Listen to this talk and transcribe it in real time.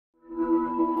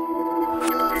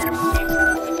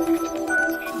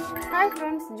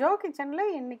Joe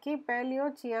கிச்சனில் இன்றைக்கி paleo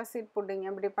chia seed pudding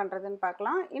எப்படி பண்ணுறதுன்னு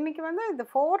பார்க்கலாம். இன்றைக்கி வந்து இது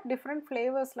 4 டிஃப்ரெண்ட்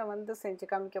ஃப்ளேவர்ஸில் வந்து செஞ்சு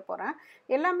காமிக்க போகிறேன்.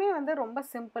 எல்லாமே வந்து ரொம்ப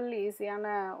சிம்பிள் ஈஸியான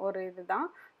ஒரு இது தான்.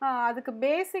 அதுக்கு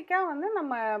பேசிக்காக வந்து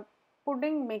நம்ம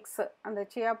புட்டிங் மிக்ஸு, அந்த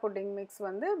சியா புட்டிங் மிக்ஸ்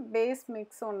வந்து பேஸ்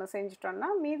மிக்ஸ் ஒன்று செஞ்சிட்டோன்னா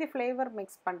மீதி ஃப்ளேவர்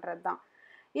மிக்ஸ் பண்ணுறது தான்.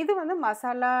 இது வந்து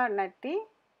மசாலா நட்டி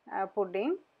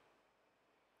புட்டிங்.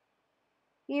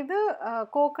 இது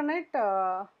கோகனட்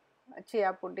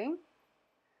சியா புட்டிங்.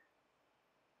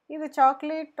 இது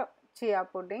சாக்லேட் சியா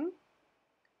புட்டிங்.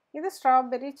 இது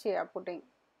ஸ்ட்ராபெரி சியா புட்டிங்.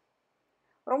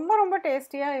 ரொம்ப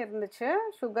டேஸ்டியாக இருந்துச்சு.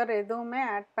 சுகர் எதுவுமே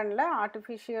ஆட் பண்ணல,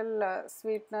 ஆர்டிஃபிஷியல்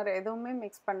ஸ்வீட்னர் எதுவுமே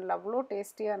மிக்ஸ் பண்ணல, அவ்வளோ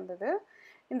டேஸ்டியாக இருந்தது.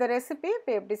 இந்த ரெசிபி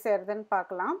இப்போ எப்படி செய்கிறதுன்னு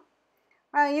பார்க்கலாம்.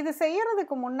 இது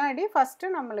செய்கிறதுக்கு முன்னாடி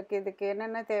ஃபஸ்ட்டு நம்மளுக்கு இதுக்கு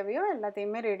என்னென்ன தேவையோ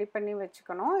எல்லாத்தையுமே ரெடி பண்ணி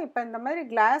வச்சுக்கணும். இப்போ இந்த மாதிரி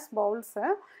கிளாஸ் பவுல்ஸு,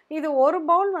 இது ஒரு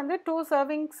பவுல் வந்து 2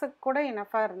 சர்விங்ஸுக்கு கூட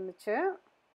இனஃபாக இருந்துச்சு.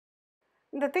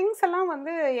 இந்த திங்ஸ் எல்லாம்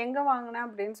வந்து எங்கே வாங்கினேன்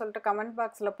அப்படின்னு சொல்லிட்டு கமெண்ட்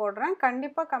பாக்ஸில் போடுறேன்.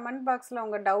 கண்டிப்பாக கமெண்ட் பாக்ஸில்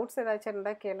உங்கள் டவுட்ஸ் ஏதாச்சும்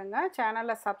இருந்தால் கேளுங்க.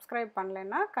 சேனலை சப்ஸ்கிரைப்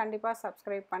பண்ணலைன்னா கண்டிப்பாக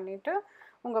சப்ஸ்கிரைப் பண்ணிவிட்டு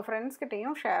உங்கள்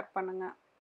ஃப்ரெண்ட்ஸ்கிட்டையும் ஷேர் பண்ணுங்கள்.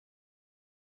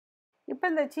 இப்போ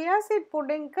இந்த சியா சீட்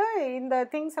புட்டிங்க்கு இந்த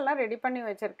திங்ஸ் எல்லாம் ரெடி பண்ணி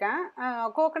வச்சுருக்கேன்.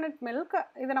 கோகனட் மில்க்,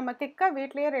 இது நம்ம திக்காக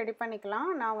வீட்லேயே ரெடி பண்ணிக்கலாம்.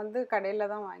 நான் வந்து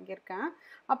கடையில் தான் வாங்கியிருக்கேன்.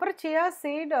 அப்புறம் சியா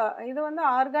சீடு, இது வந்து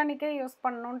ஆர்கானிக்கே யூஸ்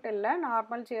பண்ணணுன்ட்டு இல்லை,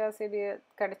 நார்மல் சியா சீடு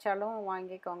கிடைச்சாலும்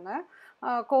வாங்கிக்கோங்க.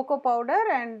 கோகோ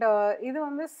பவுடர் அண்ட் இது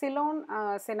வந்து Ceylon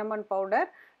cinnamon powder,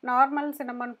 normal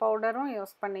cinnamon பவுடரும்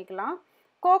யூஸ் பண்ணிக்கலாம்.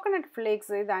 கோகனட்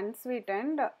ஃப்ளேக்ஸ், இது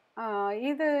அன்ஸ்வீட்டன்ட்.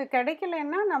 இது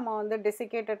கிடைக்கலன்னா நம்ம வந்து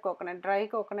டெசிகேட்டட் கோகனட், ட்ரை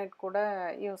கோகனட் கூட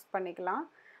யூஸ் பண்ணிக்கலாம்.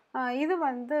 இது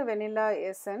வந்து வெனிலா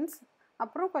எசன்ஸ்,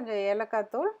 அப்புறம் கொஞ்சம்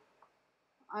ஏலக்காய் தூள்,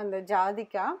 அந்த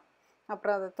ஜாதிக்காய்,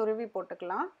 அப்புறம் அதை துருவி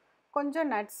போட்டுக்கலாம்.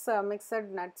 கொஞ்சம் நட்ஸ்,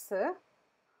 மிக்சட் நட்ஸு,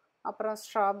 அப்புறம்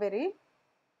ஸ்ட்ராபெரி.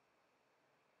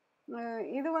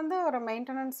 இது வந்து ஒரு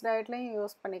மெயின்டெனன்ஸ் டயட்லேயும்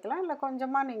யூஸ் பண்ணிக்கலாம், இல்லை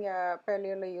கொஞ்சமாக நீங்கள்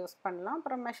பேலியோவில் யூஸ் பண்ணலாம்.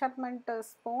 அப்புறம் மெஷர்மெண்ட்டு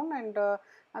ஸ்பூன் அண்டு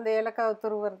அந்த ஏலக்காய்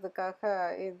துருவுறதுக்காக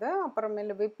இது,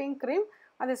 அப்புறமேலு விப்பிங் க்ரீம்,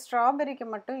 அது ஸ்ட்ராபெரிக்கு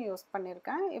மட்டும் யூஸ்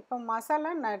பண்ணியிருக்கேன். இப்போ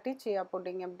மசாலா நட்டி சியா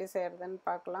புட்டிங் எப்படி செய்கிறதுன்னு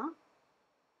பார்க்கலாம்.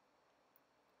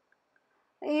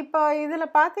 இப்போ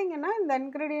இதில் பார்த்தீங்கன்னா இந்த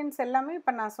இன்க்ரீடியன்ட்ஸ் எல்லாமே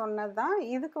இப்போ நான் சொன்னது தான்.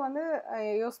 இதுக்கு வந்து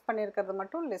யூஸ் பண்ணியிருக்கிறது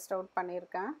மட்டும் லிஸ்ட் அவுட்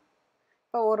பண்ணியிருக்கேன்.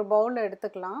 இப்போ ஒரு பவுல்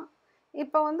எடுத்துக்கலாம்.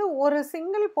 இப்போ வந்து ஒரு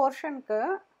சிங்கிள் போர்ஷனுக்கு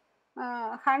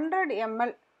 100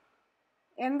 ml,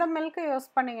 எந்த மில்க்கு யூஸ்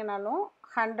பண்ணிங்கனாலும்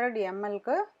 100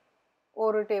 mlக்கு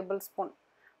 1 டேபிள் ஸ்பூன்,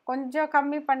 கொஞ்சம்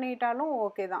கம்மி பண்ணிட்டாலும்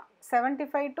ஓகே தான்.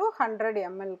 75 to 100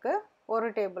 mlக்கு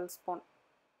 1 டேபிள் ஸ்பூன்.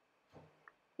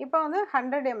 இப்போ வந்து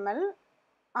 100 ml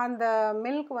அந்த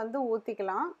மில்க் வந்து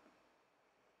ஊற்றிக்கலாம்.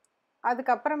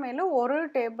 அதுக்கப்புறமேலு 1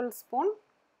 டேபிள் ஸ்பூன்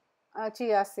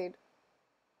சியா சீட்.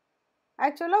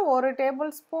 ஆக்சுவலாக 1 table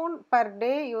spoon per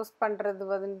day use பண்ணுறது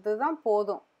வந்து தான்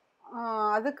போதும்.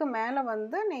 அதுக்கு மேலே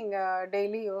வந்து நீங்கள்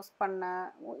டெய்லி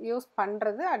யூஸ்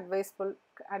பண்ணுறது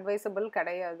அட்வைசபிள்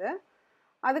கிடையாது.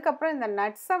 அதுக்கப்புறம் இந்த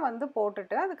நட்ஸை வந்து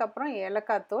போட்டுட்டு அதுக்கப்புறம்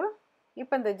ஏலக்காய் தூள்.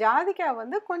 இப்போ இந்த ஜாதிக்காய்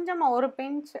வந்து கொஞ்சமாக ஒரு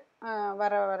பிஞ்ச்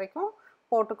வர வரைக்கும்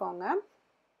போட்டுக்கோங்க.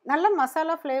 நல்ல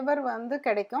மசாலா ஃப்ளேவர் வந்து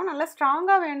கிடைக்கும். நல்லா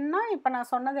ஸ்ட்ராங்காக வேணும்னா இப்போ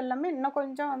நான் சொன்னது எல்லாமே இன்னும்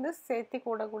கொஞ்சம் வந்து சேர்த்தி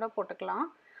கூட போட்டுக்கலாம்.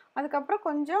 அதுக்கப்புறம்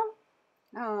கொஞ்சம்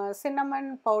சின்னமன்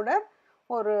பவுடர்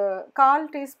ஒரு 1/4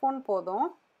 டீஸ்பூன் போதும்.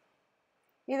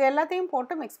 இது எல்லாத்தையும்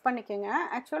போட்டு மிக்ஸ் பண்ணிக்கோங்க.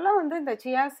 ஆக்சுவலாக வந்து இந்த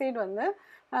சியா சீட் வந்து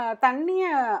தண்ணியை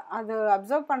அது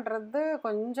அப்சர்வ் பண்ணுறது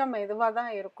கொஞ்சம் மெதுவாக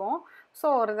தான் இருக்கும். ஸோ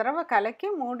ஒரு தடவை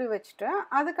கலக்கி மூடி வச்சுட்டு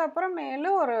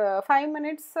அதுக்கப்புறமேலு ஒரு 5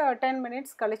 மினிட்ஸ் 10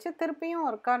 மினிட்ஸ் கழித்து திருப்பியும்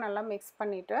ஒருக்கா நல்லா மிக்ஸ்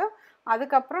பண்ணிவிட்டு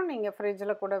அதுக்கப்புறம் நீங்கள்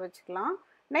ஃப்ரிட்ஜில் கூட வச்சுக்கலாம்.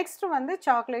 நெக்ஸ்ட்டு வந்து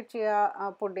சாக்லேட் சியா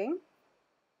புட்டிங்.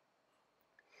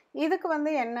 இதுக்கு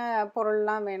வந்து என்ன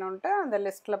பொருள்லாம் வேணும்ன்ட்டு அந்த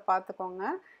லிஸ்ட்டில் பார்த்துக்கோங்க.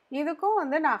 இதுக்கும்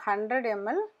வந்து நான் 100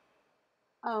 ml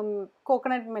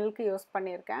கோகனட் மில்க் யூஸ்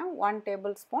பண்ணியிருக்கேன். 1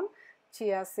 டேபிள் ஸ்பூன்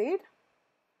சியா சீட்.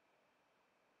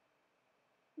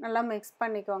 நல்லா மிக்ஸ்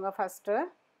பண்ணிக்கோங்க ஃபஸ்ட்டு.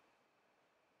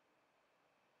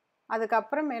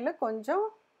 அதுக்கப்புறமேலு கொஞ்சம்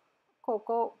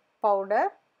cocoa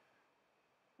powder,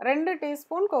 2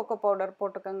 teaspoon cocoa powder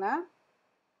போட்டுக்கோங்க.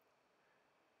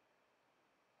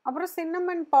 அப்புறம்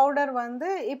சின்னமன் பவுடர் வந்து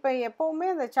இப்போ எப்போவுமே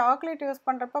அந்த சாக்லேட் யூஸ்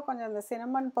பண்ணுறப்ப கொஞ்சம் அந்த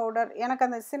சின்னமன் பவுடர், எனக்கு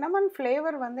அந்த சின்னமன்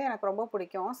ஃப்ளேவர் வந்து எனக்கு ரொம்ப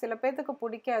பிடிக்கும். சில பேர்த்துக்கு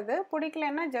பிடிக்காது,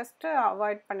 பிடிக்கலன்னா ஜஸ்ட்டு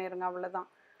அவாய்ட் பண்ணிடுங்க, அவ்வளோதான்.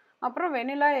 அப்புறம்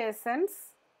வெனிலா எசன்ஸ்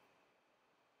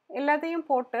எல்லாத்தையும்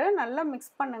போட்டு நல்லா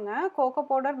மிக்ஸ் பண்ணுங்கள். கோகோ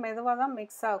பவுடர் மெதுவாக தான்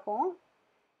மிக்ஸ் ஆகும்.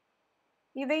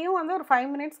 இதையும் வந்து ஒரு 5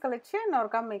 மினிட்ஸ் கழித்து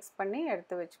இன்னொருக்கா மிக்ஸ் பண்ணி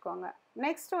எடுத்து வச்சுக்கோங்க.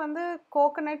 நெக்ஸ்ட் வந்து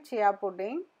கோகனட் சியா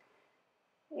புட்டிங்.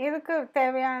 இதுக்கு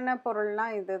தேவையான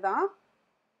பொருள்லாம் இதுதான்.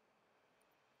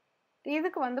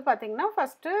 இதுக்கு வந்து பார்த்திங்கன்னா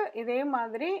ஃபஸ்ட்டு இதே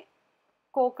மாதிரி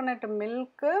கோகனட்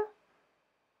மில்க்கு,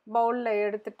 பவுலில்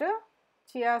எடுத்துட்டு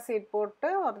சியா சீட் போட்டு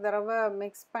ஒரு தடவை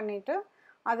மிக்ஸ் பண்ணிவிட்டு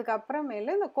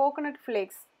அதுக்கப்புறமேலு இந்த கோகோனட்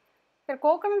ஃப்ளேக்ஸ்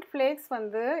கோகோனட் ஃப்ளேக்ஸ்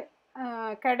வந்து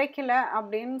கிடைக்கல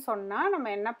அப்படின்னு சொன்னால் நம்ம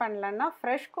என்ன பண்ணலான்னா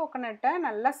ஃப்ரெஷ் கோகோனட்டை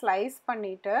நல்லா ஸ்லைஸ்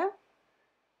பண்ணிவிட்டு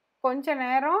கொஞ்ச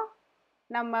நேரம்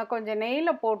நம்ம கொஞ்சம்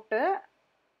நெய்யில் போட்டு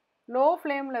லோ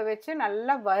ஃப்ளேமில் வச்சு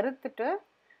நல்லா வறுத்துட்டு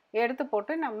எடுத்து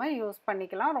போட்டு நம்ம யூஸ்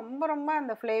பண்ணிக்கலாம். ரொம்ப ரொம்ப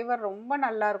அந்த ஃப்ளேவர் ரொம்ப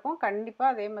நல்லாயிருக்கும்.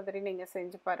 கண்டிப்பாக அதே மாதிரி நீங்கள்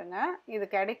செஞ்சு பாருங்கள். இது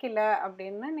கிடைக்கல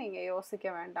அப்படின்னு நீங்கள் யோசிக்க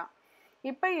வேண்டாம்.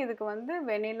 இப்போ இதுக்கு வந்து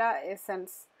வெனிலா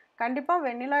எசன்ஸ் கண்டிப்பாக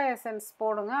வெனிலா எசன்ஸ்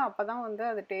போடுங்க. அப்போ தான் வந்து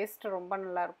அது டேஸ்ட் ரொம்ப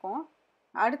நல்லாயிருக்கும்.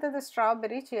 அடுத்தது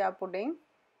ஸ்ட்ராபெரி சியா புட்டிங்.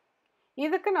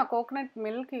 இதுக்கு நான் கோகோனட்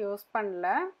மில்க் யூஸ் பண்ணல.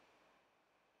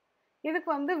 இதுக்கு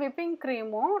வந்து விப்பிங்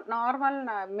க்ரீமும் நார்மல்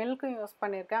நான் மில்க்கும் யூஸ்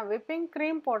பண்ணியிருக்கேன். விப்பிங்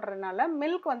க்ரீம் போடுறதுனால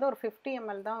மில்க் வந்து ஒரு 50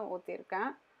 ml தான் ஊற்றிருக்கேன்.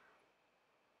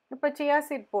 இப்போ சியா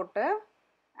சீட் போட்டு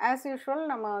ஆஸ் யூஷுவல்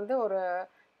நம்ம வந்து ஒரு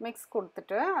மிக்ஸ்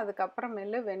கொடுத்துட்டு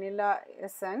அதுக்கப்புறமேலு வெனிலா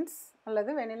எசன்ஸ்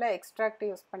அல்லது வெனிலா எக்ஸ்ட்ராக்ட்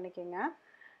யூஸ் பண்ணிக்கோங்க.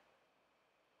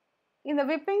 இந்த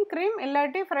விப்பிங் க்ரீம்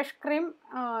இல்லாட்டி ஃப்ரெஷ் க்ரீம்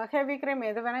ஹெவி க்ரீம்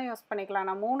எது வேணால் யூஸ் பண்ணிக்கலாம்.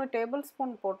 நான் 3 டேபிள்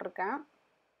ஸ்பூன் போட்டிருக்கேன்.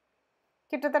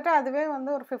 கிட்டத்தட்ட அதுவே வந்து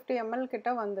ஒரு 50 ml கிட்ட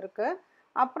வந்திருக்கு.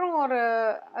 அப்புறம் ஒரு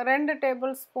 2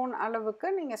 டேபிள் ஸ்பூன் அளவுக்கு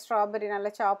நீங்கள் ஸ்ட்ராபெரி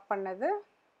நல்லா சாப் பண்ணது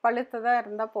பழுத்ததாக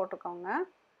இருந்தால் போட்டுக்கோங்க.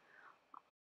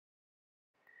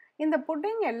 இந்த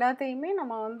புட்டிங் எல்லாத்தையுமே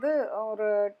நம்ம வந்து ஒரு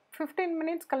 15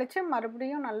 மினிட்ஸ் கழித்து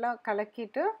மறுபடியும் நல்லா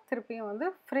கலக்கிட்டு திருப்பியும் வந்து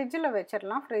ஃப்ரிட்ஜில்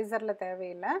வச்சிடலாம். ஃப்ரீசரில்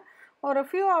தேவையில்லை. ஒரு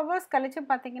ஃபியூ ஹவர்ஸ் கழித்து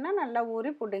பார்த்திங்கன்னா நல்லா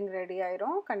ஊறி புட்டிங் ரெடி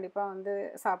ஆயிரும். கண்டிப்பாக வந்து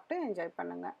சாப்பிட்டு என்ஜாய்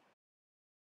பண்ணுங்கள்.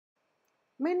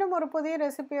 மீண்டும் ஒரு புதிய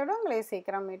ரெசிபியோடு உங்களை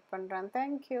சீக்கிரம் மீட் பண்ணுறேன்.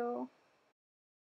 தேங்க்யூ.